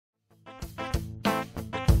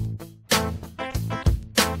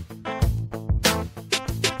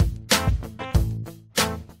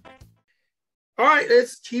All right,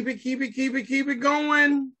 let's keep it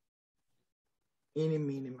going. Any,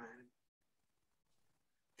 meeny, miny.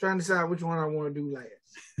 Trying to decide which one I want to do last.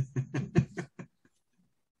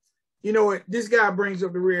 You know what? This guy brings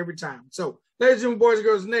up the rear every time. So, ladies and boys and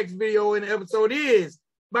girls, next video in the episode is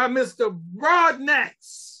by Mr.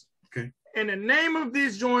 Broadnax. Okay. And the name of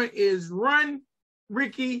this joint is Run,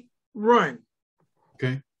 Ricky, Run.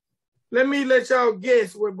 Okay. Let me let y'all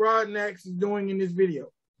guess what Broadnax is doing in this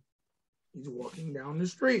video. He's walking down the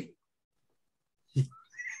street.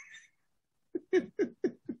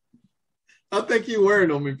 I think you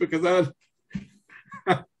weren't on me because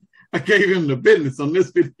I gave him the business on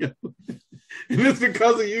this video. And it's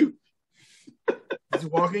because of you. He's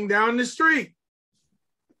walking down the street.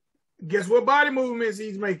 Guess what body movements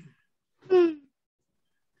he's making?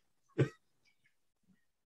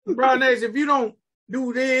 Broadnax, if you don't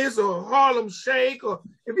do this or Harlem Shake, or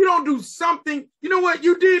if you don't do something, you know what?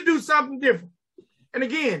 You did do something different. And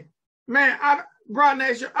again, man,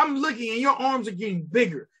 Broadnax, I'm looking and your arms are getting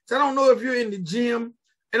bigger. So I don't know if you're in the gym,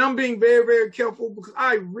 and I'm being very, very careful because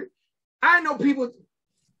I know people,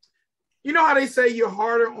 you know how they say you're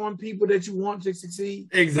harder on people that you want to succeed?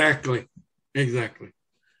 Exactly.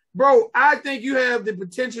 Bro, I think you have the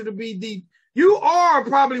potential to be you are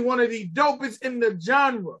probably one of the dopest in the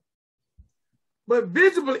genre. But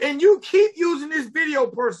visibly, and you keep using this video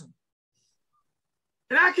person.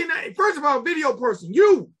 And I cannot, first of all, video person, if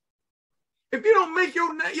you don't make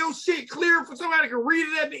your shit clear for somebody to read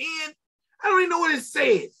it at the end, I don't even know what it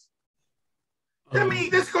says. That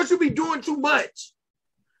means that's because you be doing too much.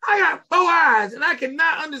 I got 4 eyes, and I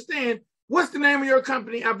cannot understand what's the name of your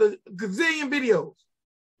company after a gazillion videos.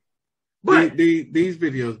 But these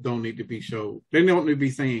videos don't need to be showed. They don't need to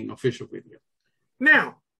be saying official video.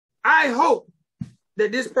 Now, I hope that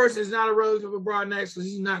this person is not a relative of Broadnax, because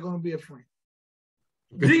he's not going to be a friend.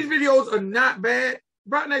 These videos are not bad.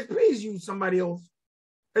 Broadnax, please use somebody else.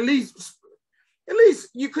 At least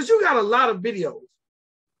you, because you got a lot of videos.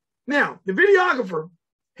 Now, the videographer,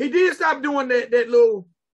 he did stop doing that little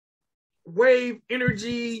wave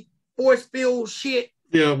energy force field shit.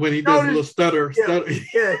 Yeah, when he does a little stutter.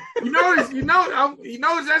 Yeah. You notice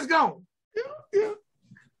that's gone. Yeah.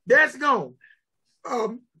 That's gone.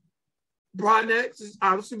 Broadnax has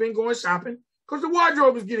obviously been going shopping because the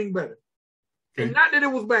wardrobe is getting better. Okay. And not that it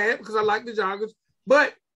was bad, because I like the joggers,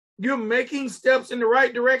 but you're making steps in the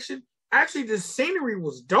right direction. Actually, the scenery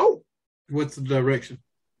was dope. What's the direction?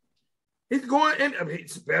 It's going, and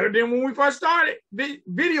it's better than when we first started,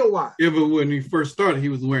 video-wise. Yeah, but when he first started, he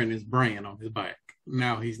was wearing his brand on his back.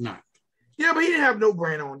 Now he's not. Yeah, but he didn't have no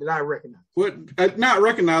brand on that I recognize. What? Not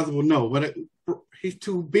recognizable, no, but he's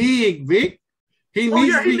too big, Vic. He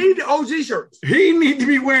needs the OG shirts. He needs to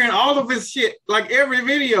be wearing all of his shit, like every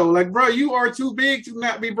video. Like, bro, you are too big to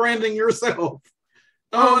not be branding yourself.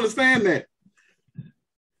 I don't understand that.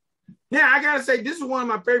 Yeah, I gotta say, this is one of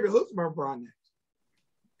my favorite hooks by Broadnax.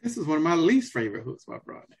 This is one of my least favorite hooks by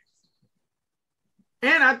Broadnax.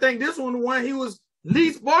 And I think this one, the one he was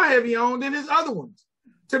least bar heavy on than his other ones.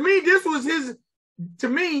 To me, this was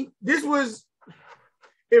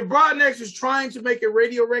if Broadnax was trying to make a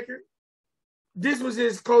radio record, this was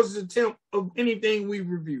his closest attempt of anything we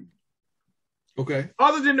reviewed. Okay.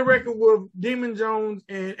 Other than the record with Demon Jones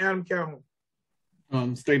and Adam Calhoun.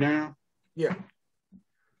 Stay Down? Yeah.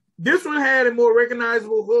 This one had a more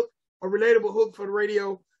recognizable hook, a relatable hook for the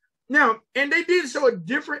radio. Now, and they did show a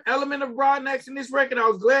different element of Broadnax in this record. I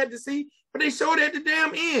was glad to see, but they showed it at the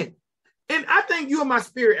damn end. And I think you are my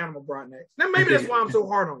spirit animal, Broadnax. Now, maybe that's why I'm so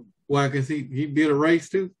hard on you. Why? Because he did a race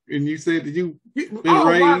too? And you said that you oh,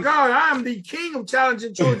 my God, I am the king of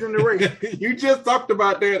challenging children to race. You just talked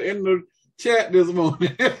about that in the chat this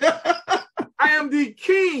morning. I am the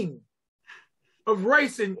king of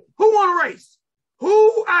racing. Who want to race?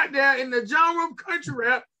 Who out there in the genre of country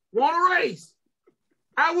rap want to race?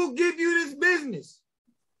 I will give you this business.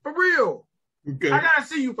 For real. Okay. I got to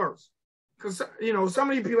see you first. Because, you know, some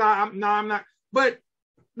of these people, I'm not. But,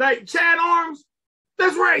 like, Chad Arms,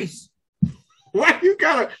 let's race. Why you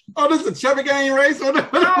gotta? Oh, this is a Chubby Gang race? No,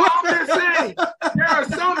 I'm just saying. There are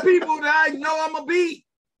some people that I know I'm going to beat.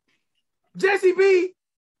 Jesse B,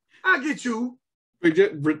 I get you.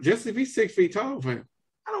 But Jesse B 6 feet tall, man.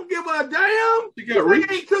 I don't give a damn. You got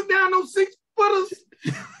reach. Ain't took down no 6-footers.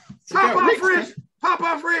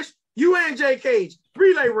 Popeye Fresh, you and J Cage.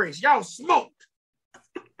 Relay race. Y'all smoked.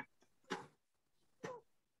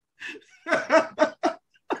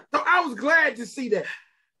 So I was glad to see that.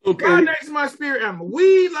 Okay. Broadnax is my spirit animal.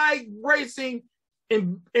 We like racing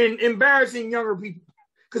and embarrassing younger people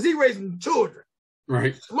because he racing children.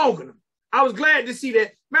 Right. Smoking them. I was glad to see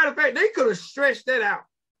that. Matter of fact, they could have stretched that out.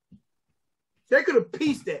 They could have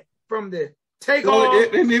pieced that from the take Well,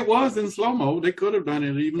 off. and it was in slow mo. They could have done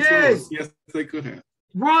it even slower. Yes, they could have.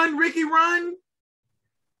 Run, Ricky, run.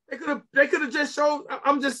 They could have just showed.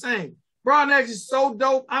 I'm just saying, Broad X is so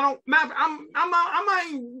dope. I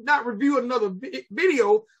might not review another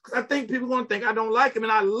video because I think people are gonna think I don't like him,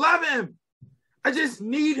 and I love him. I just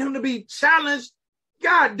need him to be challenged.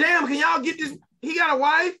 God damn, can y'all get this? He got a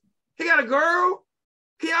wife. He got a girl.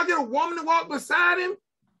 Can y'all get a woman to walk beside him?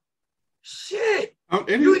 Shit. And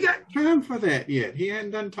he got time for that yet. He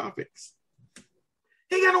hadn't done topics.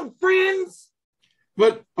 He ain't got no friends.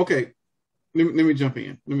 But okay, let me jump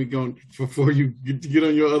in. Let me go before you get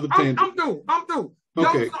on your other tangent. I'm through.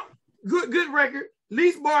 Okay. Good record.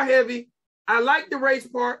 Least bar heavy. I like the race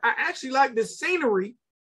part. I actually like the scenery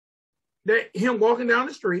that him walking down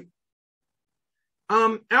the street.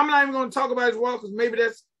 I'm not even going to talk about his walk because maybe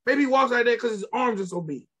he walks like that because his arms are so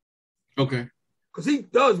big. Okay. Because he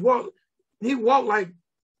does walk. He walked like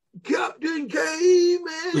Captain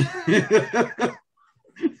Caveman.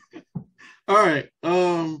 All right.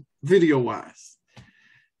 Video wise,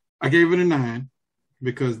 I gave it a 9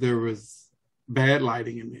 because there was bad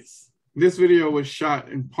lighting in this. This video was shot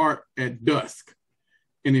in part at dusk.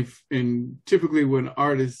 And typically when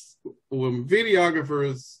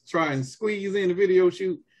videographers try and squeeze in a video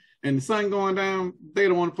shoot and the sun going down, they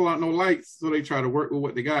don't want to pull out no lights, so they try to work with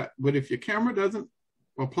what they got. But if your camera doesn't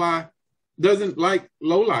like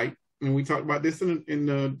low light, and we talked about this in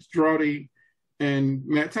the Girardi and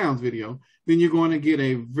Matt Towns video, then you're going to get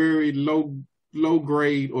a very low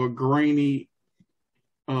grade or grainy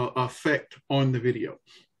effect on the video.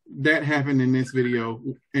 That happened in this video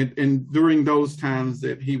and during those times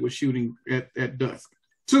that he was shooting at dusk.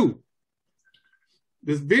 2,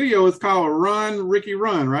 this video is called Run, Ricky,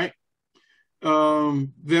 Run, right?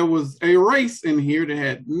 There was a race in here that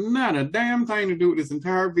had not a damn thing to do with this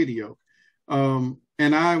entire video. And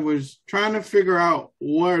I was trying to figure out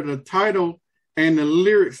where the title and the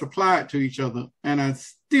lyrics applied to each other, and I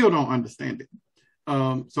still don't understand it.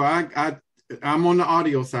 So I'm on the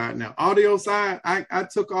audio side now. Audio side, I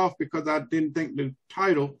took off because I didn't think the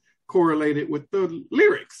title correlated with the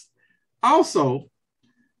lyrics. Also,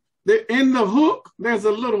 in the hook, there's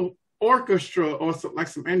a little orchestra or like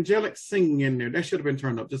some angelic singing in there. That should have been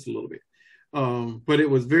turned up just a little bit. But it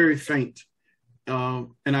was very faint.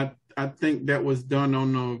 And I think that was done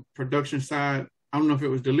on the production side. I don't know if it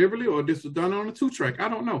was deliberately or this was done on a 2-track. I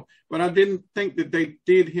don't know. But I didn't think that they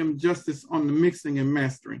did him justice on the mixing and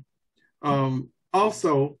mastering.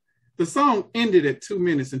 Also, the song ended at 2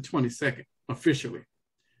 minutes and 20 seconds officially.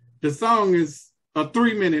 The song is a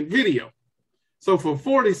 3-minute video. So for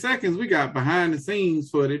 40 seconds, we got behind the scenes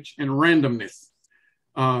footage and randomness.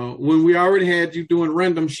 When we already had you doing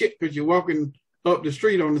random shit because you're walking up the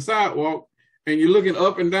street on the sidewalk and you're looking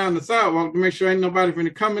up and down the sidewalk to make sure ain't nobody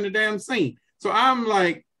finna come in the damn scene. So I'm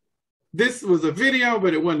like, this was a video,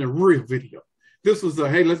 but it wasn't a real video. This was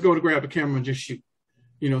hey, let's go to grab the camera and just shoot.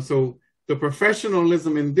 So the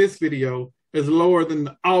professionalism in this video is lower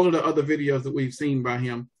than all of the other videos that we've seen by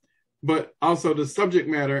him. But also the subject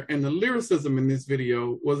matter and the lyricism in this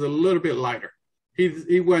video was a little bit lighter.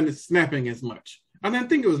 He wasn't snapping as much. And I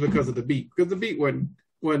think it was because of the beat, because the beat wasn't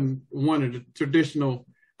one of the traditional,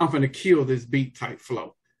 I'm going to kill this beat type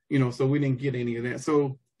flow. So we didn't get any of that.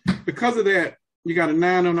 So because of that, you got a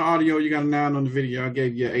 9 on the audio, you got a 9 on the video. I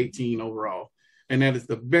gave you an 18 overall. And that is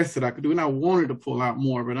the best that I could do. And I wanted to pull out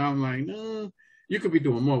more, but I'm like, no, you could be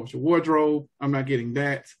doing more with your wardrobe. I'm not getting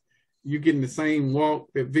that. You're getting the same walk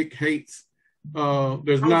that Vic hates.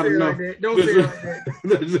 There's not enough. There's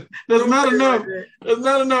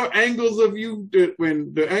not enough angles of you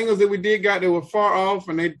when the angles that we did got that were far off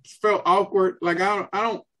and they felt awkward. Like I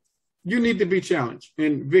don't. You need to be challenged,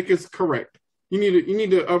 and Vic is correct. You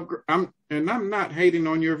need to upgrade. I'm not hating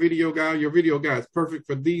on your video guy. Your video guy is perfect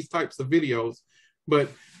for these types of videos, but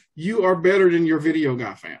you are better than your video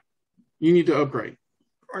guy, fam. You need to upgrade.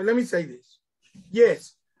 All right, let me say this.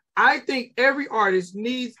 Yes, I think every artist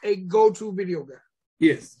needs a go-to video guy.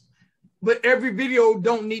 Yes. But every video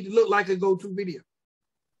don't need to look like a go-to video.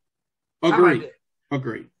 Agreed.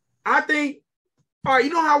 Agreed. I think, all right,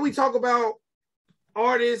 you know how we talk about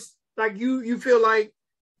artists, like you feel like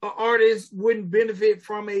an artist wouldn't benefit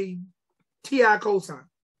from a T.I. cosign.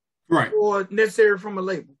 Right. Or necessarily from a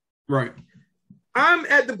label. Right. I'm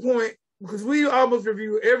at the point, because we almost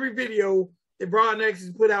review every video that Broad X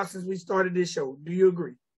has put out since we started this show. Do you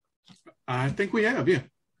agree? I think we have, yeah.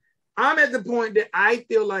 I'm at the point that I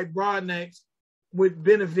feel like Broad X would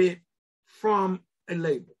benefit from a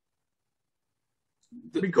label.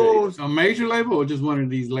 Because a major label or just one of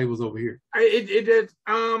these labels over here?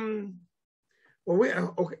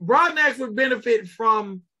 Well, okay. Broadnax would benefit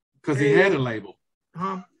from because he had a label.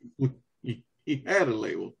 Huh? He had a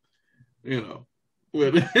label, you know.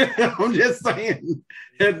 But I'm just saying,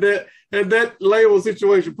 had that label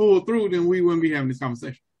situation pulled through, then we wouldn't be having this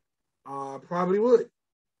conversation. Probably would.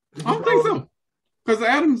 I don't think so. Because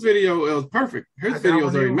Adam's video was perfect. His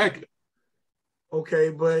videos are immaculate. Okay,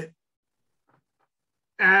 but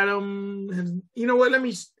Adam, you know what?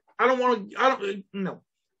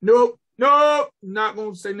 Nope, not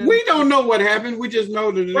gonna say nothing. We don't know what happened. We just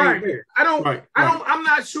know that it ain't there. I'm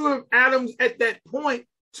not sure if Adam's at that point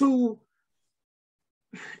to.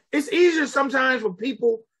 It's easier sometimes for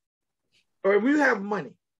people, or if you have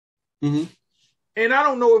money. Mm-hmm. And I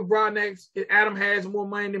don't know if Adam has more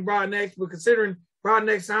money than Broadnax, but considering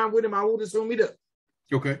Broadnax signed with him, I would assume he does.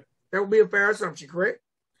 Okay. That would be a fair assumption, correct?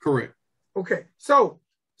 Correct. Okay. So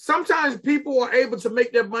sometimes people are able to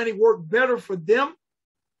make their money work better for them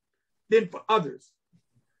than for others.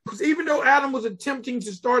 Because even though Adam was attempting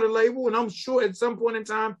to start a label, and I'm sure at some point in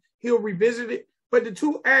time he'll revisit it, but the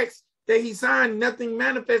 2 acts that he signed, nothing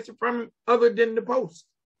manifested from him other than the post.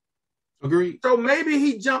 Agreed. So maybe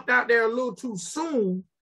he jumped out there a little too soon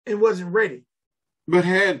and wasn't ready. But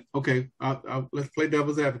let's play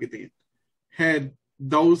devil's advocate then. Had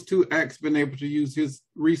those 2 acts been able to use his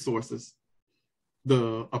resources,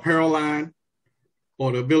 the apparel line,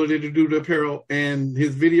 or the ability to do the apparel, and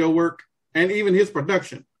his video work, and even his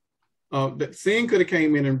production, that Sin could have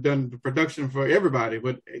came in and done the production for everybody,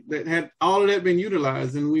 but that had all of that been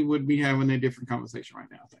utilized, and we would be having a different conversation right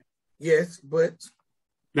now, I think. Yes, but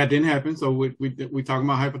that didn't happen, so we talking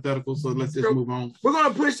about hypotheticals, so let's just move on. We're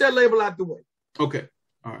going to push that label out the way. Okay,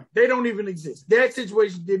 all right. They don't even exist. That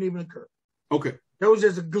situation didn't even occur. Okay. That was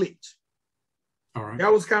just a glitch. All right.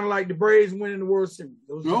 That was kind of like the Braves winning the World Series.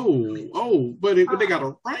 But they got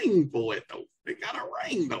a ring for it, though. They got a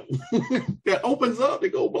ring, though. That opens up, they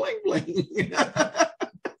go bling, bling.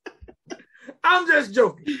 I'm just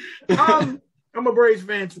joking. I'm a Braves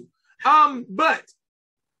fan, too. But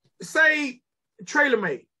say Trailer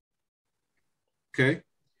Made. Okay.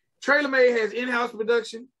 Trailer Made has in-house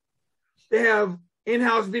production. They have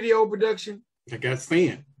in-house video production. They got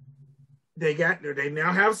Sin. They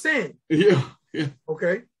now have Sin. Yeah.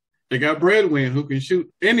 Okay. They got Breadwin who can shoot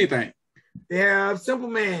anything. They have Simple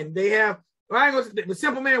Man. They have the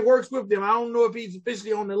Simple Man works with them. I don't know if he's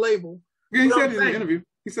officially on the label. Yeah, he said it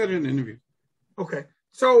in the interview. Okay.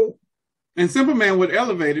 So and Simple Man would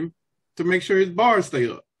elevate him to make sure his bars stay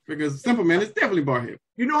up. Because Simple Man is definitely bar heavy.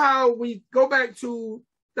 You know how we go back to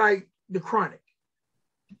like the Chronic,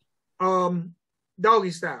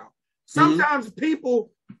 Doggy Style. Sometimes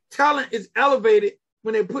people talent is elevated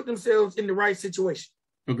when they put themselves in the right situation.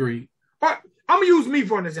 Agreed. But I'm gonna use me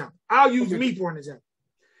for an example. I'll use me for an example.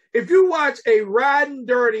 If you watch a Riding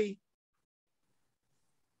Dirty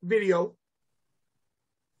video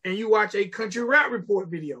and you watch a Country Rap Report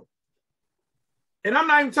video, and I'm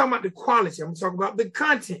not even talking about the quality, I'm talking about the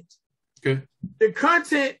content. Okay. The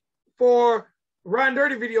content for Riding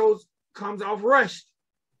Dirty videos comes off rushed.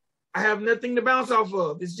 I have nothing to bounce off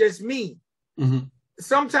of. It's just me. Mm-hmm.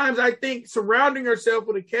 Sometimes I think surrounding yourself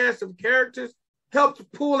with a cast of characters helps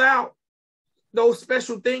pull out those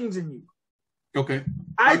special things in you. Okay.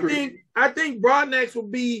 I think Broadnax will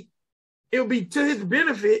be to his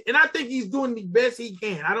benefit, and I think he's doing the best he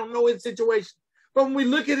can. I don't know his situation. But when we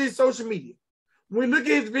look at his social media, when we look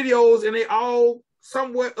at his videos and they all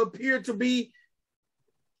somewhat appear to be,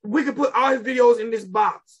 we could put all his videos in this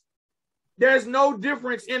box. There's no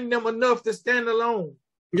difference in them enough to stand alone.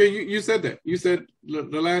 Yeah, you said that. You said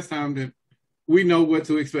the last time that we know what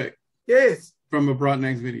to expect. Yes. From a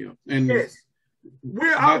Broadnax video. And yes.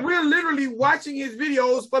 We're literally watching his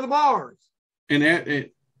videos for the bars. And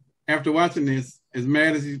after watching this, as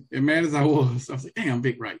mad as I was like, damn,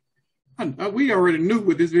 Big Right. We already knew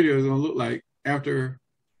what this video was going to look like after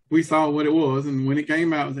we saw what it was. And when it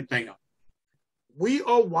came out, I was like, damn. We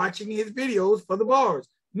are watching his videos for the bars.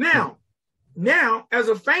 Now, as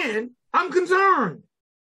a fan, I'm concerned.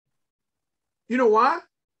 You know why?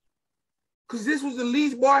 Because this was the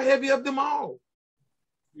least bar heavy of them all.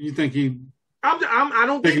 You think he? I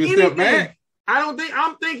don't think taking a step back. I don't think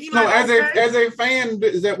I'm thinking. No, like, as a fan,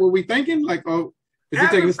 is that what we thinking? Like, oh, is he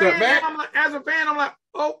taking a step back? As a fan, I'm like,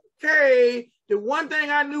 okay. The one thing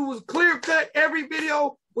I knew was clear cut every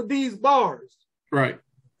video with these bars. Right.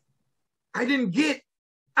 I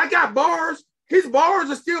got bars. His bars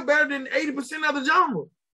are still better than 80% of the genre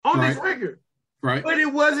on this record. Right. But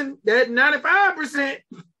it wasn't that 95%.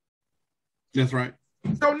 That's right.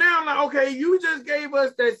 So now I'm like, okay, you just gave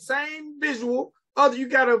us that same visual. You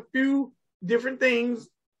got a few different things,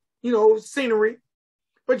 scenery.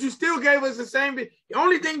 but you still gave us the same video. The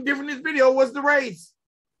only thing different in this video was the race.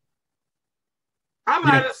 I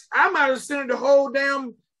might have sent the whole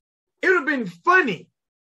damn. It would have been funny.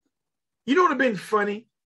 You know what would have been funny?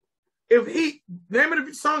 If the name of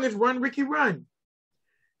the song is Run Ricky Run.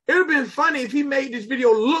 It would have been funny if he made this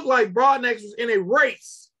video look like Broadnax was in a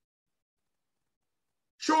race.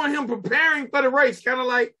 Showing him preparing for the race, kind of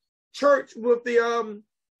like church with the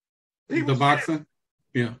people. The boxing?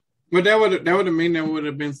 Yeah. But that would have meant there would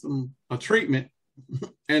have been a treatment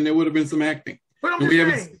and there would have been some acting. But we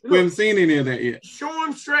haven't seen any of that yet. Show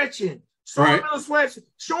him stretching, showing him sweat,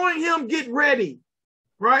 showing him get ready,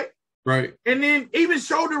 right? Right. And then even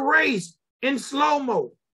show the race in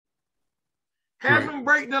slow-mo. Have him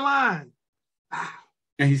break the line.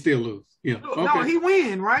 And he still lose. Yeah. No, he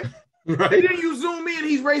win, right? Right. And then you zoom in,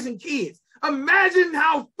 he's racing kids. Imagine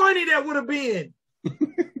how funny that would have been.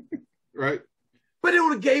 Right. But it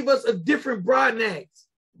would have gave us a different Broadnax.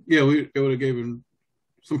 Yeah, it would have gave him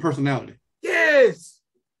some personality. Yes.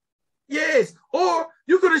 Or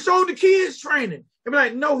you could have showed the kids training and be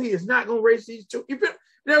like, no, he is not going to race these two.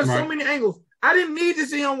 There were so many angles. I didn't need to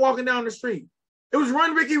see him walking down the street. It was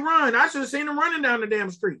Run Ricky Run. I should have seen him running down the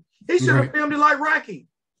damn street. He should have filmed it like Rocky.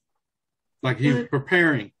 Like he was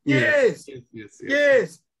preparing. Yes.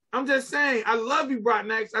 I'm just saying, I love you,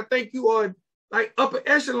 Broadnax. I think you are like upper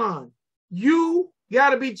echelon. You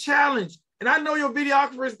got to be challenged. And I know your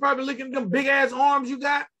videographer is probably looking at them big ass arms you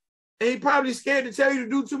got. And he probably scared to tell you to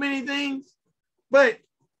do too many things. But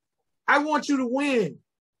I want you to win.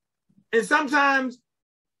 And sometimes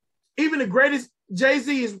even the greatest,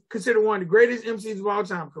 Jay-Z is considered one of the greatest MCs of all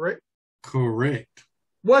time, correct? Correct.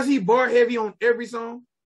 Was he bar heavy on every song?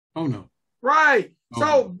 Oh, no. Right.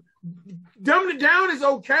 So dumbing it down is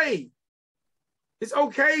okay. It's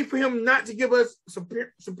okay for him not to give us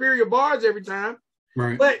superior bars every time.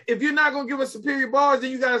 Right. But if you're not going to give us superior bars,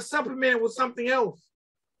 then you got to supplement it with something else.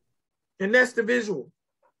 And that's the visual.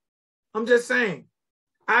 I'm just saying.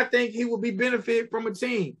 I think he will be benefit from a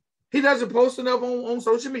team. He doesn't post enough on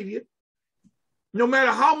social media. No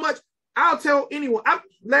matter how much, I'll tell anyone.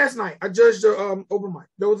 Last night, I judged the open mic.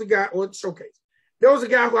 There was a guy, or showcase. There was a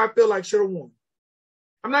guy who I feel like should have won.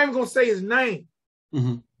 I'm not even going to say his name.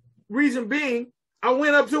 Mm-hmm. Reason being, I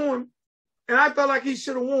went up to him, and I felt like he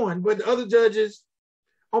should have won. But the other judges,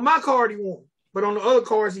 on my card, he won. But on the other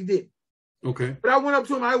cards, he didn't. Okay. But I went up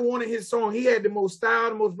to him. I wanted his song. He had the most style,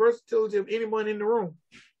 the most versatility of anyone in the room.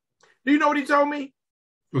 Do you know what he told me?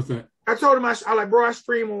 What's that? I told him, I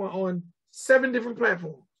stream on 7 different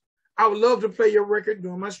platforms. I would love to play your record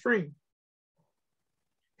during my stream.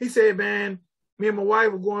 He said, man, me and my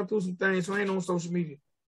wife were going through some things, so I ain't on social media.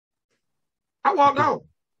 I walked off.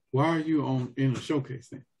 Why are you in a showcase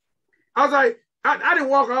then? I was like, I didn't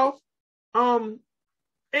walk off. And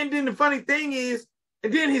then the funny thing is,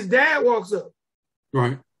 and then his dad walks up.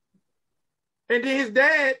 Right. And then his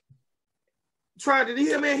dad tried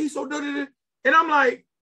to, man, he's so good. And I'm like,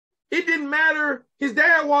 it didn't matter. His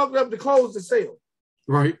dad walked up to close the sale.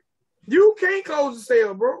 Right. You can't close the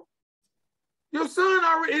sale, bro. Your son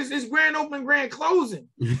already is grand opening, grand closing.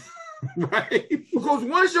 Right. Because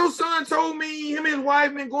once your son told me him and his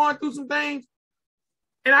wife been going through some things,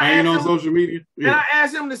 and I ain't on social media. Yeah. And I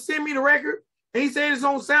asked him to send me the record, and he said it's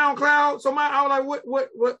on SoundCloud. So I was like,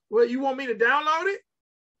 what? You want me to download it?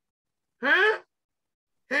 Huh?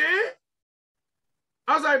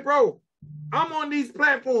 I was like, bro, I'm on these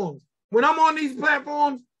platforms. When I'm on these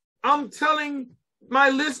platforms, I'm telling my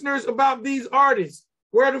listeners about these artists,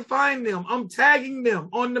 where to find them. I'm tagging them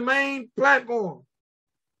on the main platform.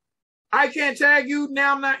 I can't tag you.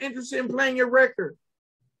 Now I'm not interested in playing your record.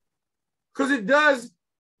 Because it does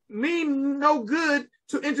mean no good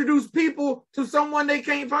to introduce people to someone they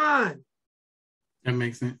can't find. That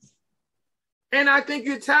makes sense. And I think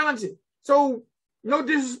you're talented. So no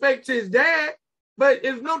disrespect to his dad, but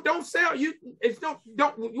don't sell you.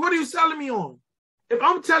 What are you selling me on? If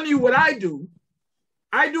I'm telling you what I do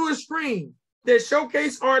a stream that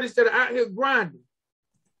showcase artists that are out here grinding.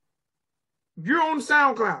 If you're on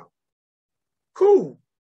SoundCloud, cool.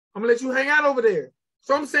 I'm gonna let you hang out over there.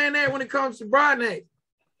 So I'm saying that when it comes to Broadnax,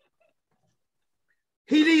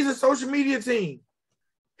 he needs a social media team.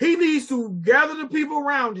 He needs to gather the people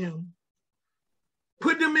around him,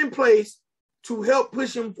 put them in place to help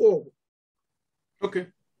push him forward. Okay.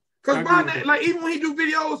 Because Broadnax, like even when he do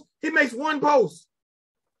videos, he makes one post.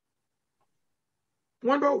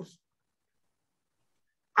 One post.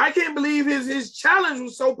 I can't believe his challenge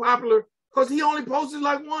was so popular because he only posted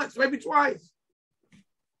like once, maybe twice.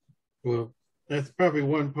 Well, that's probably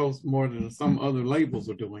one post more than some other labels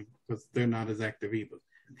are doing because they're not as active either.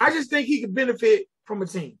 I just think he could benefit from a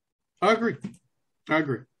team. I agree. I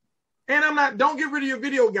agree. And don't get rid of your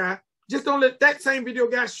video guy. Just don't let that same video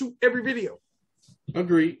guy shoot every video.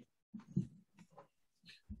 Agreed.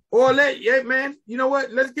 Or man, you know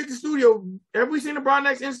what? Let's get the studio. Have we seen the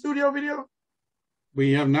Broadnex in studio video?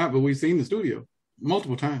 We have not, but we've seen the studio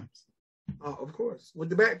multiple times. Oh, of course. With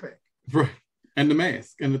the backpack. Right. And the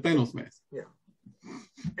mask, and the Thanos mask. Yeah.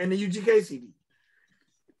 And the UGK CD.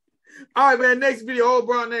 All right, man. Next video. Oh,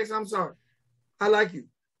 Broadnex, I'm sorry. I like you.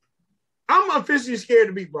 I'm officially scared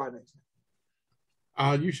to beat Broadnex.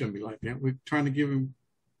 You shouldn't be like that. We're trying to give him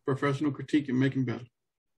professional critique and make him better.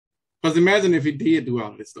 Because imagine if he did do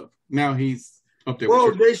all of this stuff. Now he's up there.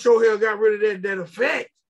 Well, they sure hell got rid of that effect.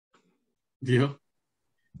 Yeah.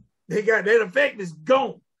 They got that effect is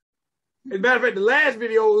gone. As a matter of fact, the last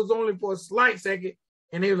video was only for a slight second,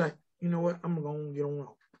 and they were like, you know what? I'm gonna get on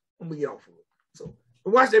off. I'm gonna get off of it. So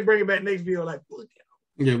watch they bring it back next video, like, look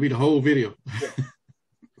at yeah, be the whole video. Yeah.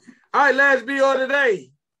 All right, last video of the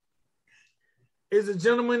day is a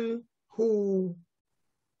gentleman who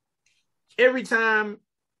every time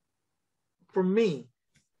for me,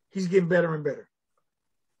 he's getting better and better.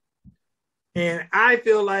 And I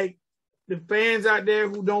feel like the fans out there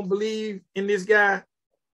who don't believe in this guy,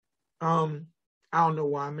 I don't know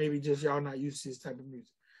why. Maybe just y'all not used to this type of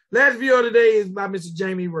music. Last video of the day is by Mr.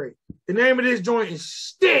 Jamie Ray. The name of this joint is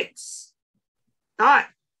Sticks. All right.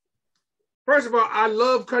 First of all, I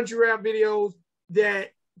love country rap videos that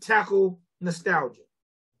tackle nostalgia.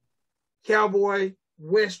 Cowboy,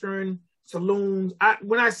 Western, saloons.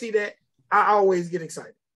 When I see that, I always get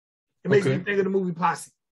excited. It makes me think of the movie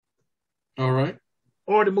Posse. All right.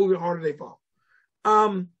 Or the movie Harder They Fall.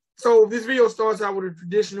 So this video starts out with a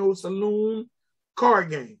traditional saloon card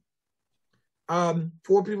game.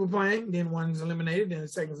 4 people playing, then one's eliminated, then the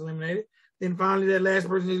second's eliminated. Then finally that last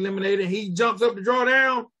person is eliminated, and he jumps up to draw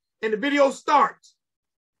down, and the video starts.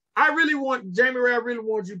 Jamie Ray, I really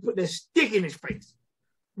want you to put that stick in his face.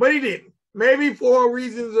 But he didn't. Maybe for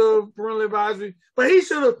reasons of parental advisory. But he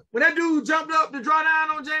should have, when that dude jumped up to draw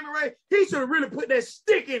down on Jamie Ray, he should have really put that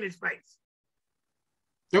stick in his face.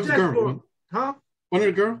 That was a girl. Huh? Wasn't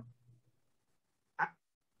it a girl?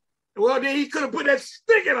 Well, then he could have put that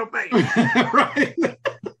stick in her face. Right.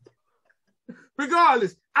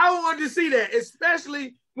 Regardless, I wanted to see that,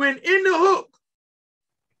 especially when in the hook.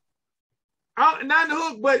 Not in the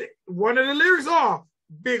hook, but one of the lyrics are,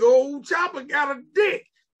 big old chopper got a dick.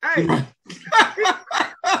 Hey.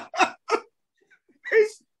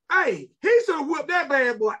 He should have whipped that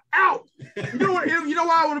bad boy out. You know what? You know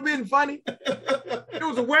why it would have been funny? It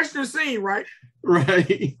was a Western scene, right?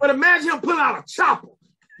 Right. But imagine him pulling out a chopper.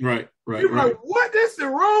 Right. You're like, what? That's the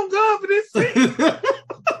wrong gun for this scene.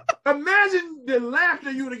 Imagine the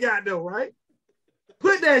laughter you would have got, though, right?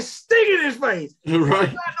 Put that stick in his face.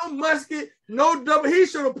 Right. Not no musket, no double. He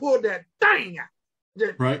should have pulled that thing out.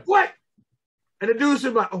 Just, right. What? And the dude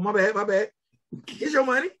should be like, oh, my bad. Get your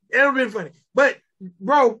money. It would have been funny. But,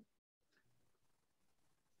 bro,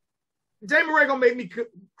 Jamie Ray gonna make me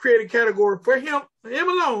create a category for him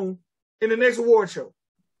alone in the next award show.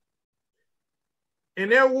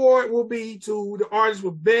 And that award will be to the artist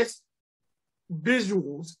with best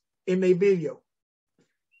visuals in their video.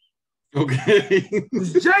 Okay.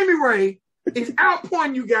 Jamie Ray is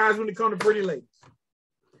outpointing you guys when it comes to pretty ladies.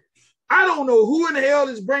 I don't know who in the hell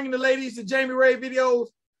is bringing the ladies to Jamie Ray videos,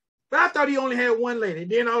 but I thought he only had one lady.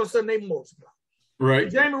 Then all of a sudden they multiply. Right.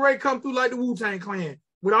 And Jamie Ray come through like the Wu-Tang Clan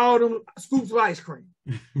with all them scoops of ice cream.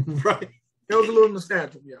 Right. That was a little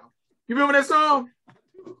nostalgic, y'all. You remember that song?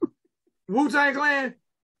 Wu-Tang Clan,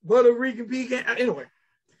 Butter Rican Pecan. Anyway,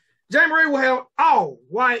 Jamie Ray will have all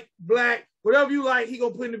white, black, whatever you like, he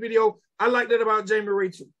gonna put in the video. I like that about Jamie Ray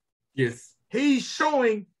too. Yes. He's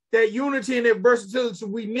showing that unity and that versatility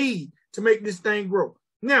we need to make this thing grow.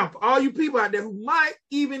 Now, for all you people out there who might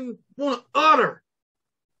even want to utter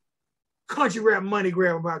country rap money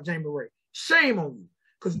grab about Jamie Ray, shame on you,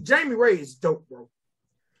 because Jamie Ray is dope, bro.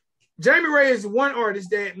 Jamie Ray is one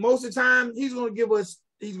artist that most of the time he's gonna give us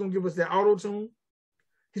that auto tune,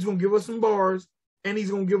 he's gonna give us some bars, and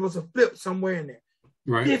he's gonna give us a flip somewhere in there.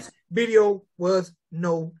 Right. This video was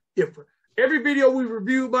no different. Every video we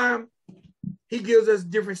reviewed by him, he gives us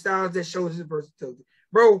different styles that shows his versatility.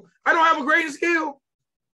 Bro, I don't have a grading scale.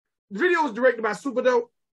 The video was directed by Super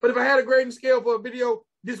Dope, but if I had a grading scale for a video,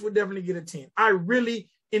 this would definitely get a 10. I really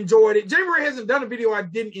enjoyed it. Jamie Ray hasn't done a video I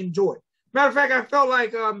didn't enjoy. Matter of fact, I felt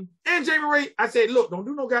like, and Jamie Ray, I said, look, don't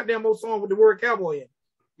do no goddamn old song with the word cowboy in.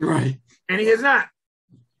 Right. And he has not.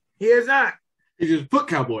 He has not. He just put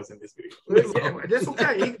cowboys in this video. Yeah, that's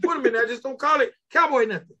okay. He can put them in there. Just don't call it cowboy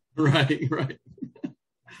nothing. Right.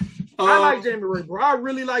 I like Jamie Ray, bro. I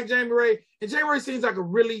really like Jamie Ray. And Jamie Ray seems like a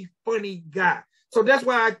really funny guy. So that's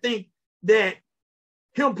why I think that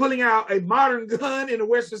him pulling out a modern gun in the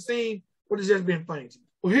Western scene would have just been funny.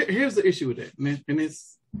 Well, here's the issue with that, and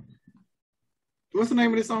it's what's the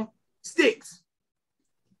name of this song? Sticks.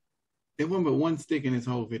 It wasn't but one stick in his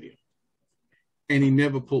whole video, and he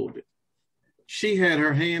never pulled it. She had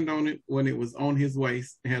her hand on it when it was on his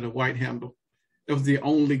waist. It had a white handle. It was the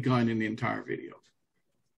only gun in the entire video.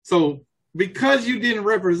 So because you didn't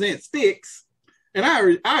represent sticks, and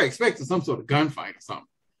I expected some sort of gunfight or something,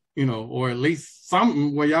 you know, or at least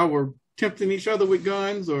something where y'all were tempting each other with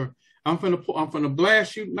guns, or I'm gonna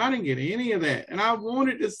blast you. And I didn't get any of that, and I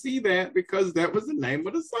wanted to see that because that was the name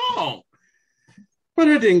of the song. But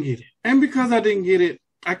I didn't get it, and because I didn't get it,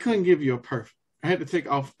 I couldn't give you a perfect. I had to take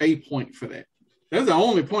off a point for that. That's the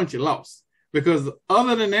only point you lost, because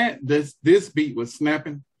other than that, this beat was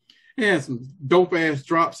snapping. It had some dope ass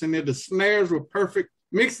drops in there. The snares were perfect.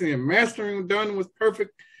 Mixing and mastering done was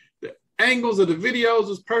perfect. The angles of the videos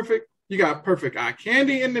was perfect. You got perfect eye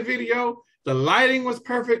candy in the video. The lighting was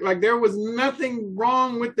perfect. Like, there was nothing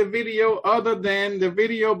wrong with the video other than the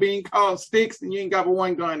video being called Sticks and you ain't got but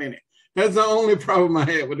one gun in it. That's the only problem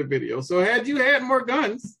I had with the video. So had you had more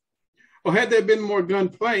guns, or had there been more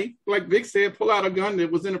gunplay, like Vic said, pull out a gun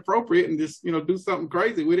that was inappropriate and just, you know, do something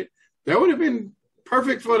crazy with it, that would have been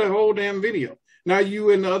perfect for the whole damn video. Now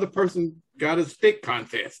you and the other person got a stick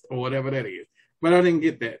contest or whatever that is. But I didn't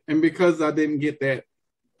get that. And because I didn't get that,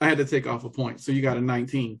 I had to take off a point. So you got a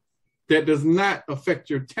 19. That does not affect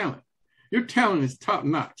your talent. Your talent is top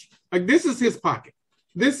notch. Like, this is his pocket.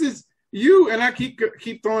 This is you, and I keep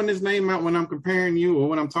throwing this name out when I'm comparing you or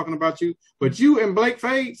when I'm talking about you. But you and Blake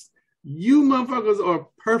Fades, you motherfuckers are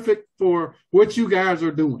perfect for what you guys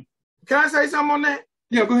are doing. Can I say something on that?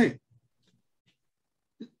 Yeah, go ahead.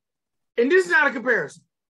 And this is not a comparison.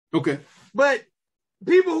 Okay. But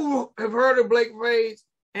people who have heard of Blake Fades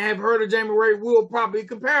and have heard of Jamie Ray will probably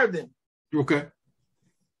compare them. Okay.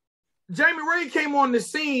 Jamie Ray came on the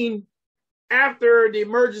scene after the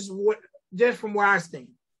emergence of Just From Where I Stand.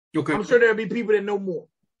 Okay. I'm sure there'll be people that know more.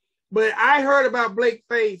 But I heard about Blake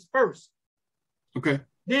Fades first. Okay.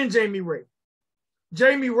 Then Jamie Ray.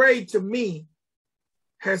 Jamie Ray, to me,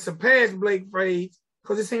 has surpassed Blake Fades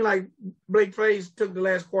because it seemed like Blake Fades took the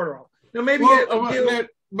last quarter off. Now, maybe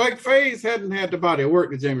Blake Fades hadn't had the body of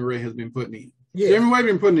work that Jamie Ray has been putting in. Yeah. Jamie Ray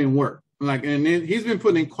been putting in work, and then he's been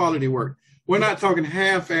putting in quality work. We're not talking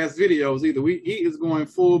half-ass videos either. He is going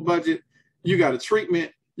full budget. You got a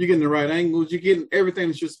treatment. You're getting the right angles. You're getting everything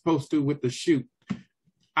that you're supposed to with the shoot.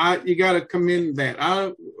 You got to commend that.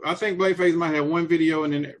 I think Blake Fades might have one video,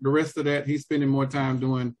 and then the rest of that, he's spending more time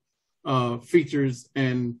doing features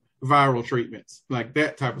and viral treatments, like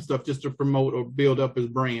that type of stuff, just to promote or build up his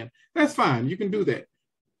brand. That's fine. You can do that.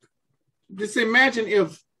 Just imagine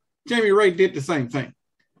if Jamie Ray did the same thing.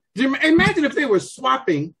 Imagine if they were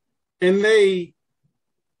swapping, and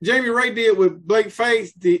Jamie Ray did what Blake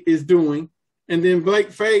Fades is doing, and then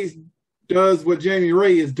Blake Fades does what Jamie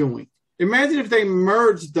Ray is doing. Imagine if they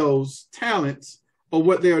merged those talents or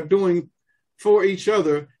what they are doing for each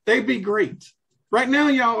other. They'd be great. Right now,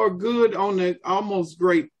 y'all are good on the almost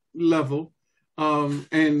great level.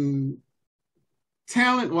 And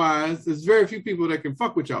talent-wise, there's very few people that can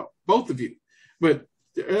fuck with y'all, both of you. But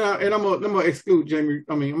and I'm gonna exclude I'm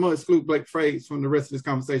gonna exclude Blake Fades from the rest of this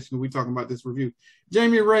conversation. We talking about this review.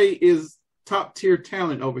 Jamie Ray is top tier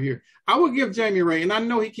talent over here. I would give Jamie Ray, and I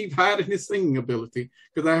know he keeps hiding his singing ability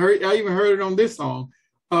because I even heard it on this song.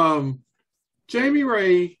 Jamie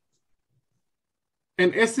Ray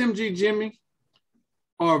and SMG Jimmy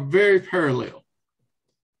are very parallel.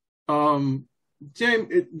 The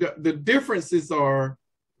differences are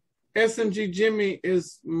SMG Jimmy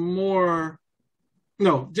is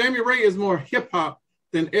Jamie Ray is more hip hop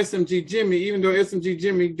than SMG Jimmy, even though SMG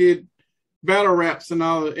Jimmy did battle raps and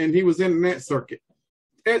all, and he was in that circuit.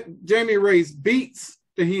 Jamie Ray's beats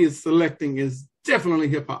that he is selecting is definitely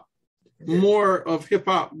hip hop, more of hip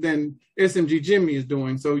hop than SMG Jimmy is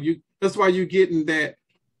doing. So that's why you're getting that.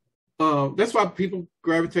 That's why people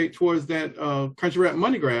gravitate towards that country rap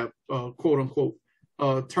money grab, quote unquote,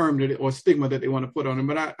 term or stigma that they want to put on him.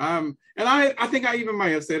 But I think I even might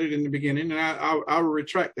have said it in the beginning, and I will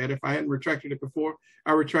retract that. If I hadn't retracted it before,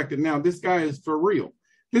 I retract it now. This guy is for real.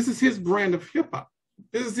 This is his brand of hip hop.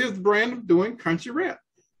 This is his brand of doing country rap.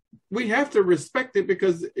 We have to respect it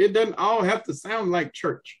because it doesn't all have to sound like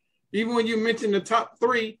church. Even when you mention the top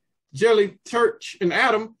three, Jelly, Church, and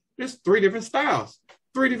Adam, there's three different styles,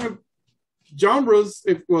 three different genres,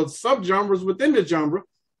 subgenres within the genre,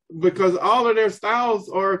 because all of their styles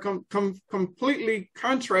are completely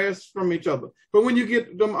contrast from each other. But when you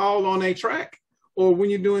get them all on a track, or when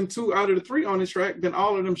you're doing 2 out of the 3 on the track, then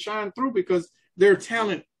all of them shine through because their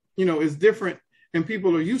talent, is different, and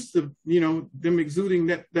people are used to, them exuding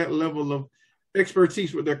that level of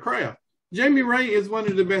expertise with their craft. Jamie Ray is one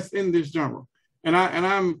of the best in this genre, and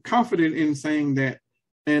I'm confident in saying that.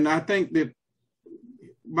 And I think that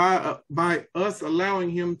by us allowing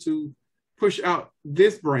him to push out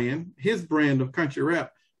his brand of country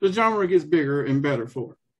rap, the genre gets bigger and better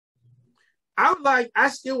for it. I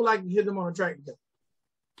still would like to hear them on a track together.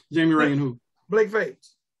 Jamie Ray and who? Blake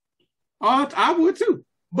Faze. Oh, I would too.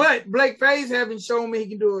 But Blake Faze haven't shown me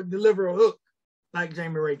he can deliver a hook like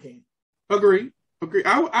Jamie Ray can. Agree.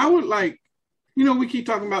 I would like, we keep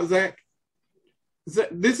talking about Zach.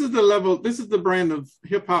 This is the brand of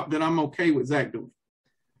hip hop that I'm okay with Zach doing.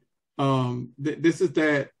 This is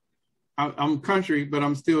that I'm country, but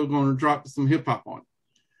I'm still going to drop some hip hop on it.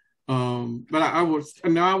 But I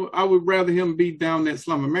would rather him be down that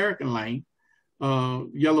Slum American lane.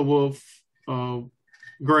 Yellow Wolf,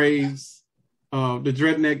 Graves, the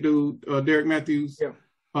Dreadneck dude, Derek Matthews. Yeah.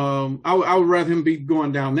 I would rather him be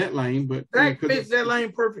going down that lane, but Zach fits that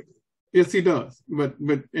lane perfectly. Yes, he does. But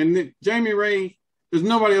Jamie Ray, there's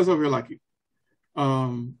nobody else over here like you.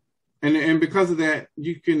 And because of that,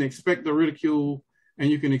 you can expect the ridicule, and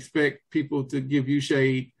you can expect people to give you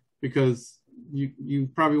shade because you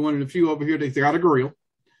probably one of the few over here that's got a grill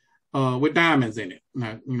with diamonds in it.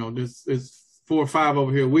 Now, this is 4 or 5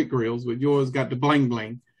 over here with grills, but yours got the bling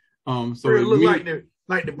bling. So it look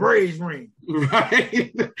like the Braves ring.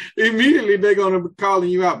 Right. Immediately they're gonna be calling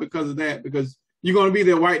you out because of that, because you're gonna be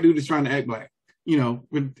that white dude that's trying to act black.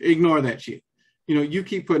 Ignore that shit. You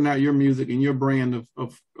keep putting out your music and your brand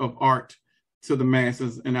of art to the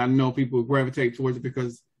masses, and I know people gravitate towards it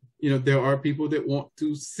because there are people that want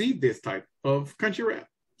to see this type of country rap.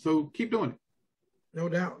 So keep doing it. No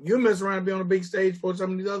doubt. You mess around and be on a big stage for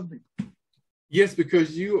some of these other people. Yes,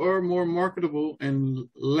 because you are more marketable and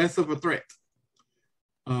less of a threat.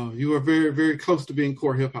 You are very, very close to being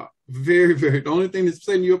core hip hop. Very, very. The only thing that's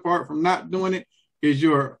setting you apart from not doing it is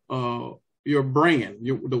your brand,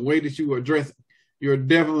 the way that you are dressing. You're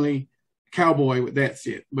definitely cowboy with that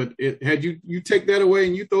shit. But had you take that away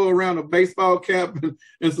and you throw around a baseball cap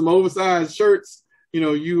and some oversized shirts,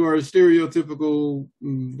 you are a stereotypical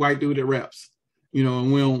white dude that raps.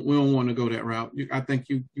 And we don't want to go that route. I think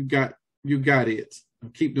you got it.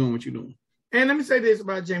 Keep doing what you're doing. And let me say this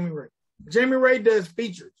about Jamie Ray. Jamie Ray does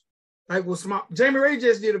features. Like with small. Jamie Ray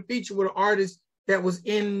just did a feature with an artist that was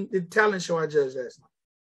in the talent show I judged last night.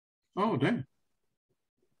 Oh, damn.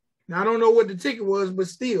 Now I don't know what the ticket was, but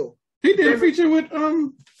still. He did a feature with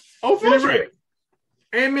Millie Red.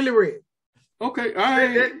 And Millie Red. Okay.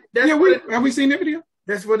 Have we seen that video?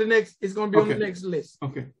 That's for the next, it's gonna be on the next list.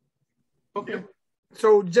 Okay. Yeah.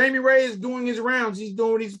 So Jamie Ray is doing his rounds. He's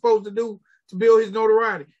doing what he's supposed to do to build his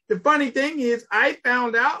notoriety. The funny thing is, I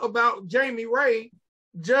found out about Jamie Ray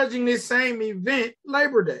judging this same event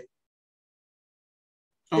Labor Day.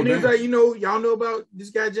 And he's like, y'all know about this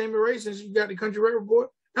guy Jamie Ray since you got the Country Rap Report.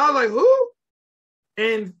 And I was like, who?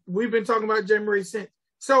 And we've been talking about Jamie Ray since.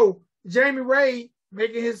 So Jamie Ray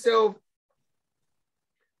making himself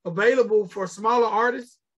available for smaller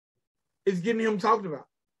artists is getting him talked about.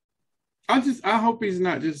 I hope he's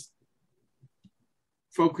not just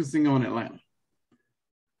focusing on Atlanta.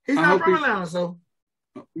 He's not from Atlanta, so.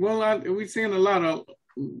 Well, we've seen a lot of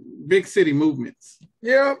big city movements.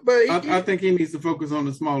 Yeah, but I think he needs to focus on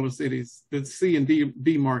the smaller cities, the C and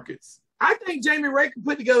D markets. I think Jamie Ray could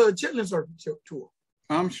put together a Chitlin Circuit tour.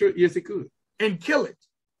 I'm sure, yes, he could. And kill it.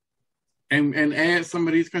 And add some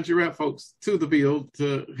of these country rap folks to the bill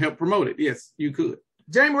to help promote it. Yes, you could.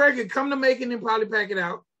 Jamie Ray could come to Macon and probably pack it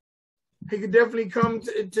out. He could definitely come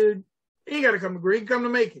to he ain't got to come to Green. He can come to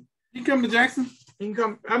Macon. He can come to Jackson. He can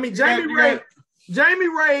come. I mean, Jamie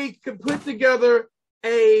Ray could put together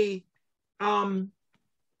a Chitlin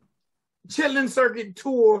Circuit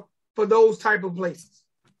tour for those type of places.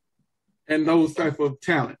 And those type of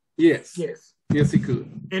talent. Yes. Yes. Yes, he could.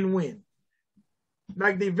 And win.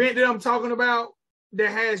 Like the event that I'm talking about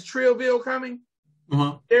that has Trillville coming,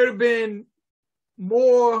 there would have been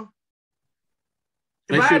more.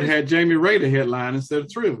 They should have had Jamie Ray the headline instead of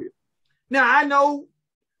Trillville. Now, I know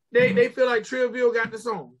they feel like Trillville got the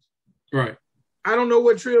songs. Right. I don't know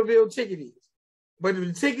what Trillville ticket is. But if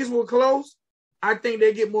the tickets were close, I think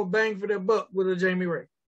they get more bang for their buck with a Jamie Ray.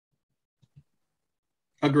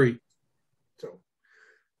 Agreed. So,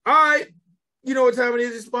 all right. You know what time it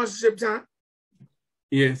is? It's sponsorship time.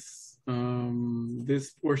 Yes.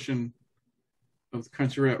 This portion of the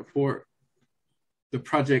Country Rap Report, the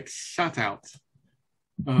project Shout Out,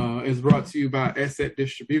 is brought to you by Asset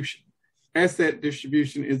Distribution. Asset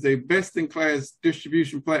Distribution is a best-in-class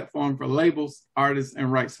distribution platform for labels, artists, and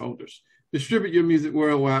rights holders. Distribute your music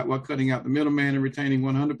worldwide while cutting out the middleman and retaining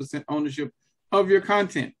 100% ownership of your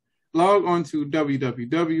content. Log on to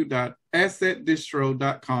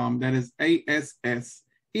www.assetdistro.com. That is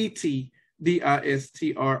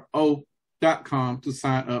ASSETDISTRO.com to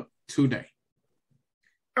sign up today.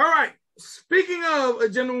 All right. Speaking of a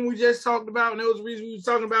gentleman we just talked about, and there was a reason we were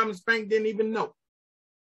talking about him, Spank didn't even know.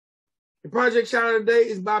 The project shout out today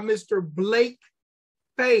is by Mr. Blake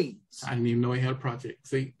Fades. I didn't even know he had a project.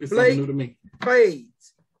 See, it's Blake something new to me.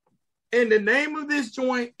 Fades. And the name of this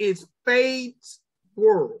joint is Fades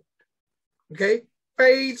World. Okay?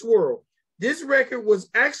 Fades World. This record was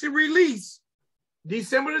actually released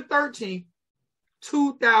December the 13th,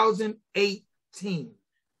 2018.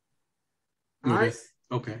 All right?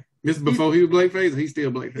 Okay. This is before he was Blake Fades, or he's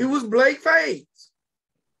still Blake Fades? He was Blake Fades.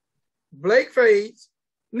 Blake Fades.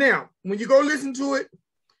 Now, when you go listen to it,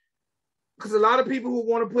 because a lot of people who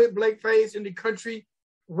want to put Blake Fades in the country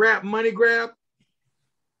rap money grab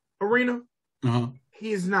arena,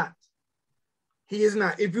 he is not. He is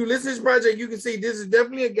not. If you listen to this project, you can see this is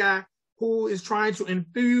definitely a guy who is trying to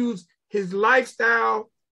infuse his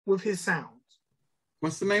lifestyle with his sounds.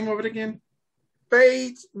 What's the name of it again?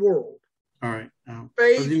 Fades World. All right.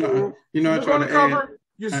 Fades World. I try to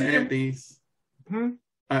add these.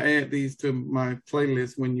 I add these to my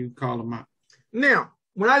playlist when you call them out. Now,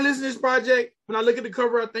 when I listen to this project, when I look at the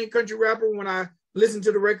cover, I think country rapper. When I listen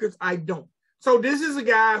to the records, I don't. So this is a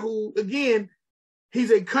guy who, again,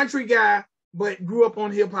 he's a country guy, but grew up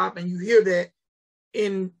on hip hop, and you hear that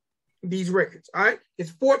in these records. All right,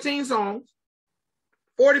 it's 14 songs,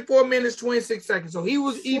 44 minutes, 26 seconds. So he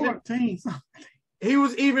was even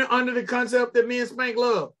under the concept that me and Spank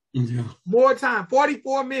love. Yeah. More time,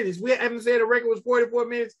 44 minutes. We haven't said the record was 44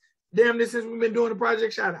 minutes. Damn this since we've been doing the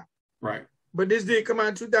project shout out. Right. But this did come out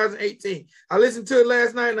in 2018. I listened to it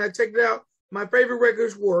last night and I checked it out. My favorite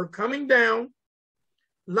records were Coming Down,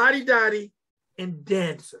 Lottie Dottie, and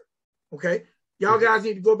Dancer. Okay? Y'all guys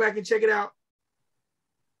need to go back and check it out.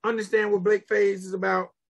 Understand what Blake Fades is about.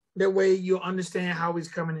 That way you'll understand how he's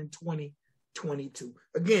coming in 2022.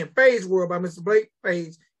 Again, Fades World by Mr. Blake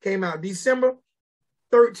Fades came out December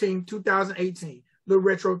 13, 2018. The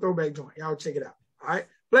retro throwback joint. Y'all check it out. All right?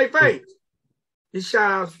 Blake Fades. This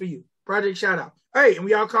shout outs for you. Project shout out. Hey, and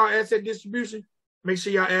we all call asset distribution. Make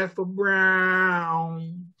sure y'all ask for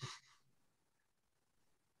Brown.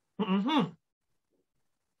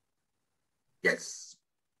 Yes.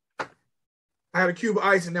 I had a cube of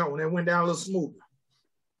ice in that one. That went down a little smoother.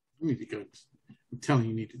 You need to go. I'm telling you,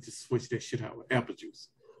 you need to just switch that shit out with apple juice.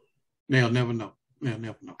 They'll never know. They'll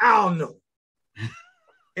never know. I don't know.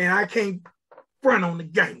 And I can't front on the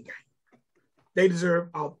gang. They deserve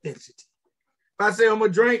authenticity. If I say I'm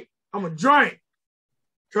going to drink, I'm going to drink.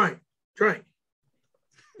 Drink.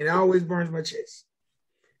 And it always burns my chest.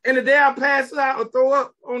 And the day I pass out or throw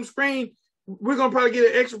up on the screen, we're going to probably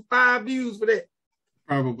get an extra 5 views for that.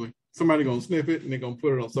 Probably. Somebody going to sniff it and they're going to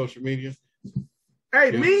put it on social media.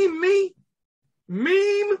 Hey, meme me.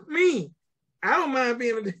 I don't mind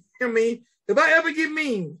being a meme. If I ever get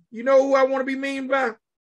meme, you know who I want to be memed by?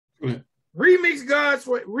 What? Remix God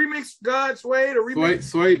Suede or remix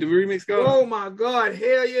Suede, the remix God. Oh my God,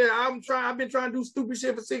 hell yeah! I've been trying to do stupid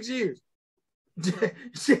shit for 6 years,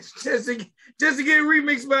 just to get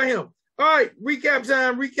remixed by him. All right, recap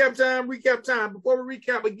time. Before we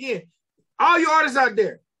recap again, all you artists out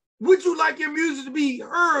there, would you like your music to be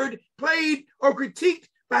heard, played, or critiqued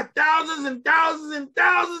by thousands and thousands and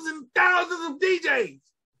thousands and thousands of DJs?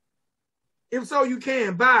 If so, you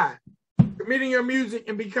can by submitting your music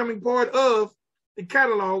and becoming part of the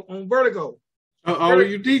catalog on Vertigo. All of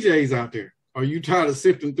you DJs out there, are you tired of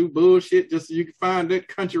sifting through bullshit just so you can find that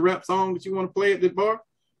country rap song that you want to play at the bar?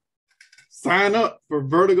 Sign up for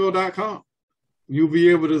Vertigo.com. You'll be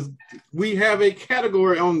able to. We have a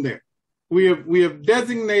category on there. We have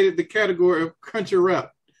designated the category of country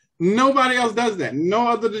rap. Nobody else does that. No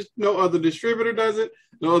other distributor does it.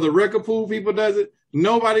 No other record pool people does it.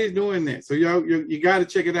 Nobody's doing that. So you got to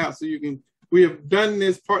check it out so you can. We have done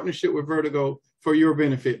this partnership with Vertigo for your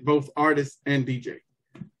benefit, both artists and DJ.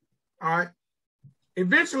 All right.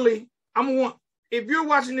 Eventually, if you're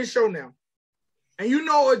watching this show now and you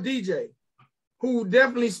know a DJ who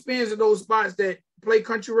definitely spins in those spots that play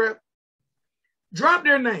country rap, drop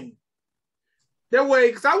their name. That way,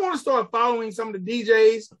 because I want to start following some of the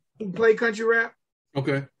DJs who play country rap.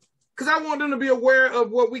 Okay. Because I want them to be aware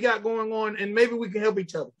of what we got going on and maybe we can help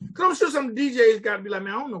each other. Because I'm sure some DJs got to be like,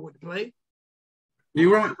 man, I don't know what to play.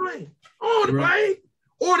 You're right. I don't know what to play.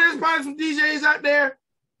 Or there's probably some DJs out there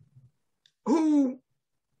who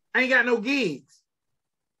ain't got no gigs,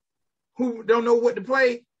 who don't know what to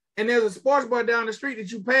play. and there's a sports bar down the street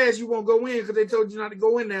that you pass, you won't go in because they told you not to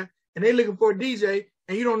go in there, and they looking for a DJ,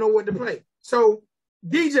 and you don't know what to play. So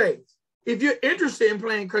DJs, if you're interested in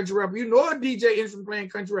playing country rap, you know a DJ interested in playing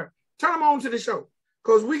country rap, turn them on to the show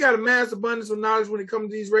because we got a mass abundance of knowledge when it comes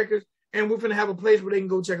to these records, and we're gonna have a place where they can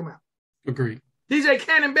go check them out. Agreed. DJ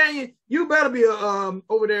Cannon Banyan, you better be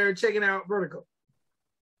over there checking out Vertigo.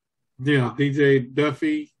 Yeah, DJ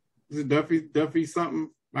Duffy. Is it Duffy something?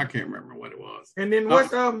 I can't remember what it was. And then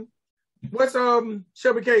what's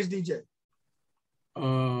Shelby K's DJ?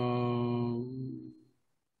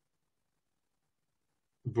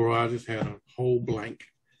 Bro, I just had a whole blank.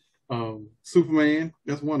 Superman,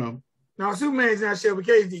 that's one of them. No, Superman's not Shelby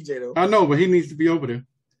K's DJ though. I know, but he needs to be over there.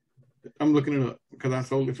 I'm looking it up because I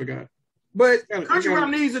totally forgot. But country rap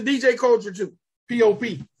needs a DJ culture too.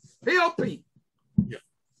 P.O.P. P.O.P. Yeah.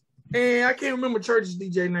 And I can't remember Church's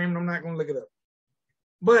DJ name, and I'm not gonna look it up.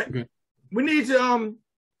 But we need to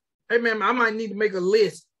hey man, I might need to make a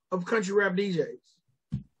list of country rap DJs.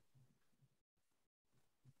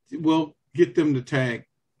 We'll get them to tag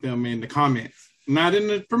them in the comments. Not in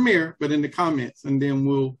the premiere, but in the comments, and then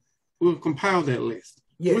we'll compile that list.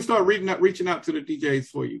 Yeah. We'll start reaching out to the DJs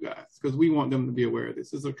for you guys because we want them to be aware of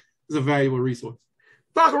this. It's a valuable resource.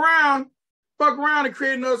 Fuck around and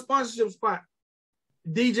create another sponsorship spot.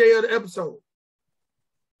 DJ of the episode.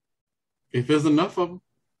 If there's enough of them,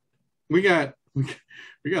 we got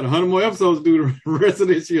 100 more episodes to do the rest of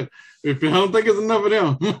this year. I don't think it's enough of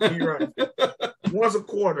them. You're right. Once a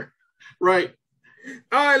quarter. Right.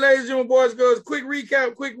 All right, ladies and gentlemen, boys and girls, quick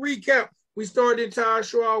recap. We started the entire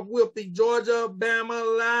show off with the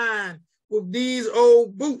Georgia-Bama line with these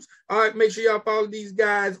old boots. All right, make sure y'all follow these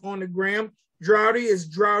guys on the gram. Droughty is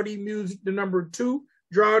Droughty Music, the number 2.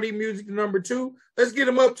 Droughty Music, the number 2. Let's get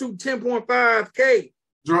them up to 10.5K.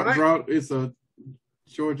 Drought is a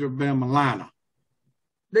Georgia-Bama line.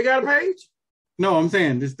 They got a page? No, I'm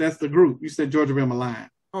saying that's the group. You said Georgia-Bama line.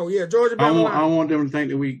 Oh, yeah, Georgia-Bama line. I want them to think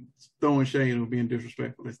that we throwing shade or being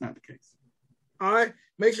disrespectful. That's not the case. All right.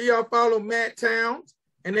 Make sure y'all follow Matt Towns.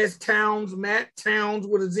 And that's Towns, Matt Towns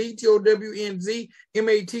with a Z, Townz,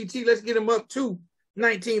 MATT. Let's get him up to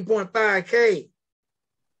 19.5K.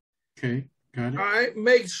 Okay, got it. All right.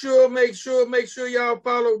 Make sure y'all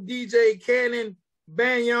follow DJ Cannon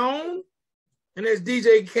Banyan. And that's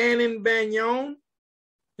DJ Cannon Banyan.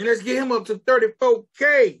 And let's get him up to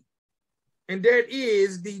 34K. And that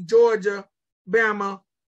is the Georgia-Bama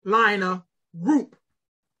Liner Group.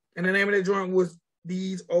 And the name of that joint was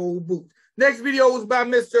These Old Boots. Next video was by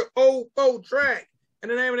Mr. O4 Track.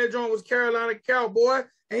 And the name of that joint was Carolina Cowboy.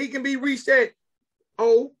 And he can be reached at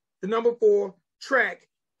O4 Track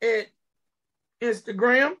at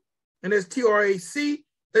Instagram. And that's TRAC.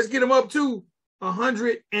 Let's get him up to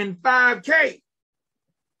 105K.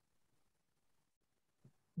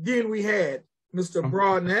 Then we had Mr.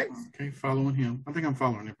 Broadnax. Okay, following him. I think I'm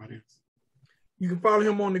following everybody else. You can follow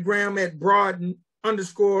him on the gram at Broadnax _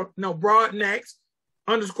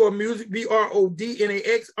 music,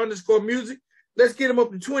 BRODNAX _ music. Let's get him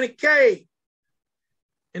up to 20K.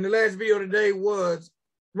 And the last video today was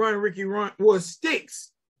was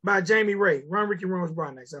Sticks by Jamie Ray. Run Ricky Run was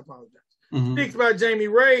Broadnax. I apologize. Mm-hmm. Sticks by Jamie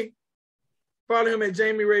Ray. Follow him at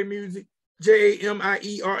Jamie Ray Music,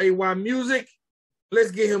 JAMIERAY Music.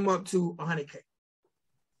 Let's get him up to 100K.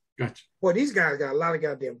 Gotcha. Boy, these guys got a lot of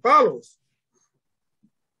goddamn followers.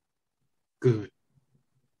 Good.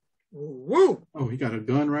 Woo! Oh, he got a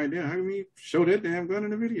gun right there. How can he show that damn gun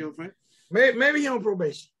in the video, man? Maybe he on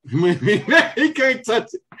probation. He can't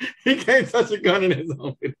touch it. He can't touch a gun in his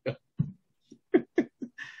own video.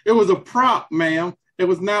 It was a prop, ma'am. It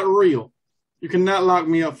was not real. You cannot lock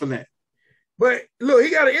me up for that. But look,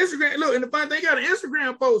 he got an Instagram. Look, and the funny thing, he got an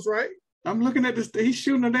Instagram post, right? I'm looking at this. He's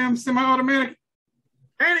shooting a damn semi-automatic.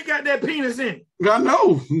 And it got that penis in it. I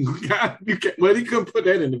know. God, you can't, well, he couldn't put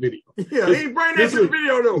that in the video. Yeah, he ain't bring that to the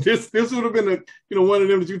video though. This would have been one of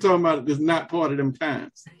them that you talking about that's not part of them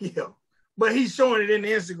times. Yeah, but he's showing it in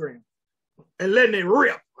the Instagram and letting it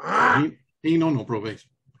rip. He ain't on no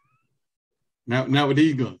probation. Now with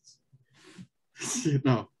these guns. Shit,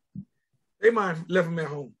 no. They might have left him at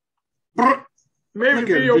home. Maybe the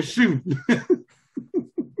video shooting.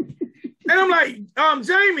 And I'm like,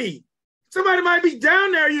 Jamie, somebody might be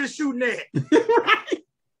down there you're shooting at. Right.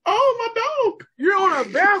 Oh, my dog. You're on a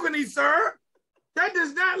balcony, sir. That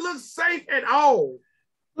does not look safe at all.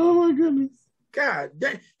 Oh, my goodness. God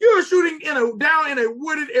damn. You're shooting down in a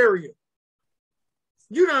wooded area.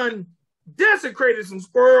 You done desecrated some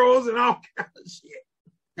squirrels and all kinds of shit.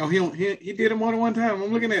 Oh, he did it more than one time.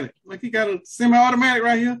 I'm looking at it. Like he got a semi-automatic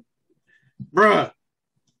right here. Bruh.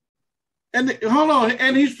 And hold on,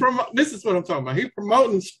 and this is what I'm talking about. He's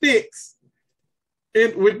promoting sticks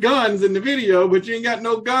with guns in the video, but you ain't got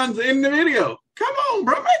no guns in the video. Come on,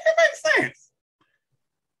 bro, make it make sense.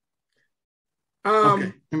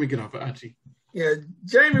 Okay, let me get off of IG. Yeah,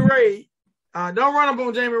 Jamie Ray. Don't run up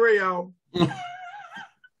on Jamie Ray, y'all.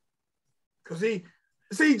 Cause Jamie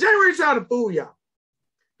Ray trying to fool y'all.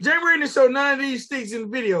 Jamie Ray didn't show none of these sticks in the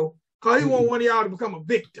video because he want one of y'all to become a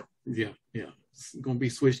victim. Yeah. It's gonna be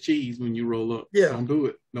Swiss cheese when you roll up. Yeah. Don't do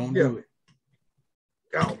it. Don't do it.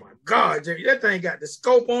 Oh my God, Jamie, that thing got the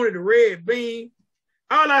scope on it, the red beam.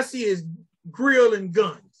 All I see is grill and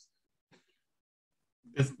guns.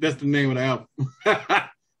 That's the name of the album.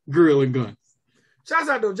 Grill and guns. Shouts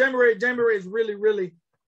out though, Jamie Ray. Jamie Ray is really.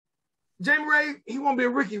 Jamie Ray, he won't be a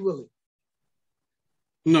rookie, will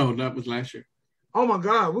he? No, that was last year. Oh my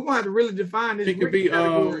God, we're gonna have to really define this. He could be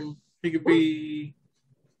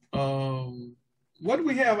what do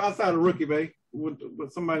we have outside of rookie, babe?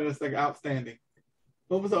 With somebody that's like outstanding.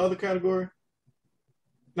 What was the other category?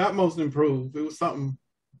 Not most improved. It was something.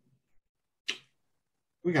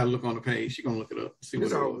 We gotta look on the page. She's gonna look it up. See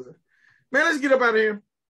what it was. Man, let's get up out of here.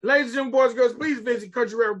 Ladies and gentlemen, boys and girls, please visit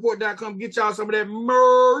CountryRapReport.com. Get y'all some of that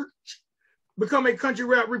merch. Become a Country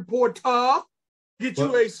Rap Reporter. Get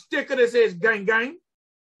you a sticker that says gang gang.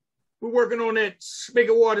 We're working on that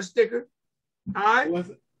spigot water sticker. All right?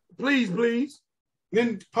 Please.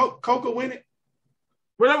 Then Coca win it?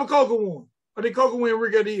 Whatever Coca won. Or did Coca win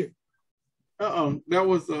Rick of the Year? That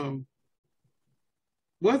was,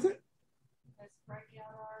 was it?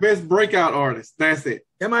 Best breakout artist. That's it.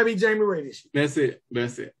 That might be Jamie Ray this year.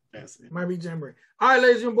 That's it. Might be Jamie Ray. All right,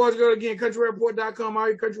 ladies and boys, go again. CountryRapReport.com. All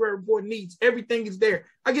your Country Rap Report needs. Everything is there.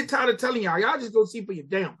 I get tired of telling y'all. Y'all just go see for your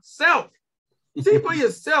damn self. See for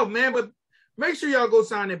yourself, man. But make sure y'all go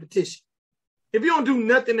sign that petition. If you don't do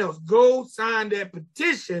nothing else, go sign that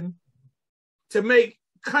petition to make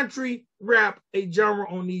country rap a genre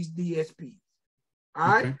on these DSPs. All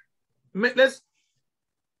right? Okay.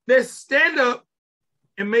 Let's stand up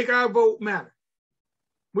and make our vote matter.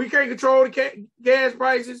 We can't control the gas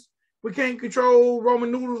prices. We can't control Roman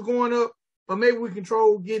noodles going up, but maybe we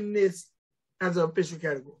control getting this as an official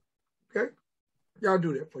category. Okay? Y'all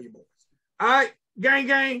do that for your boys. All right,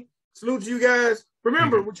 gang. Salute to you guys.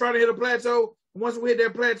 Remember, we're trying to hit a plateau. Once we hit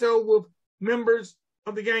that plateau with members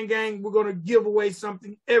of the gang, we're going to give away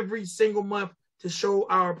something every single month to show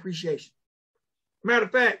our appreciation. Matter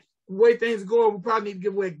of fact, the way things are going, we probably need to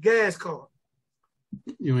give away a gas card.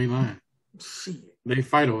 You ain't lying. Shit. They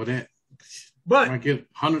fight over that. But I get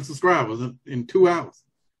 100 subscribers in 2 hours.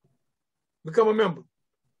 Become a member.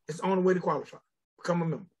 It's on the way to qualify. Become a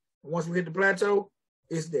member. Once we hit the plateau,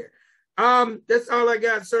 it's there. That's all I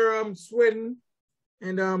got, sir. I'm sweating.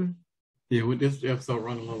 And yeah, with this episode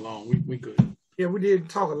running a little long, we good. Yeah, we did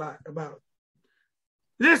talk a lot about it.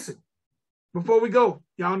 Listen, before we go,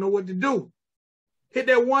 y'all know what to do. Hit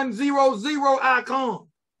that 100 icon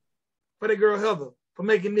for the girl Heather for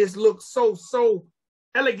making this look so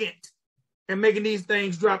elegant and making these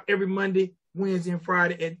things drop every Monday, Wednesday, and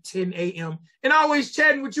Friday at 10 a.m. And always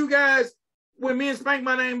chatting with you guys when me and Spank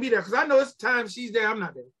my name be there, because I know it's time she's there, I'm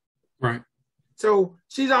not there. Right. So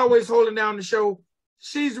she's always holding down the show.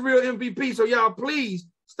 She's the real MVP. So y'all please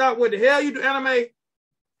stop what the hell you do.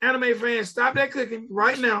 Anime fans, stop that cooking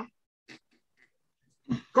right now.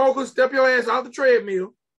 Coco, step your ass off the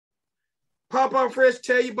treadmill. Pop out fresh,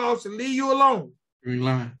 tell your boss to leave you alone. You ain't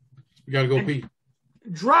lying. We gotta go pee.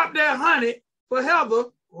 Drop that 100 for Heather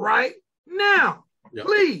right now. Yep.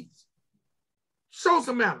 Please. Show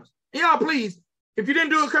some manners. And y'all, please, if you didn't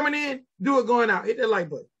do it coming in, do it going out. Hit that like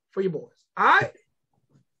button for your boys. All right?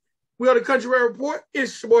 We are the Country Rap Report.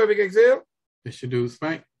 It's your boy, Big XL. It's your dude,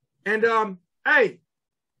 Spank. And, hey,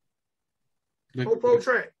 Ofo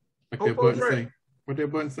Track. Like that button say. What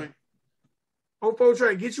that button say? Ofo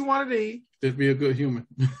Track. Get you one of these. Just be a good human.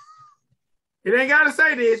 It ain't got to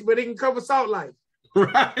say this, but it can cover Salt Life.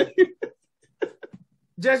 Right.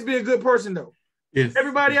 Just be a good person, though. Yes.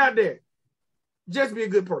 Everybody out there, just be a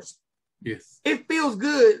good person. Yes. It feels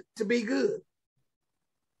good to be good.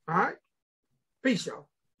 All right? Peace, y'all.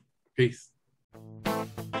 Peace.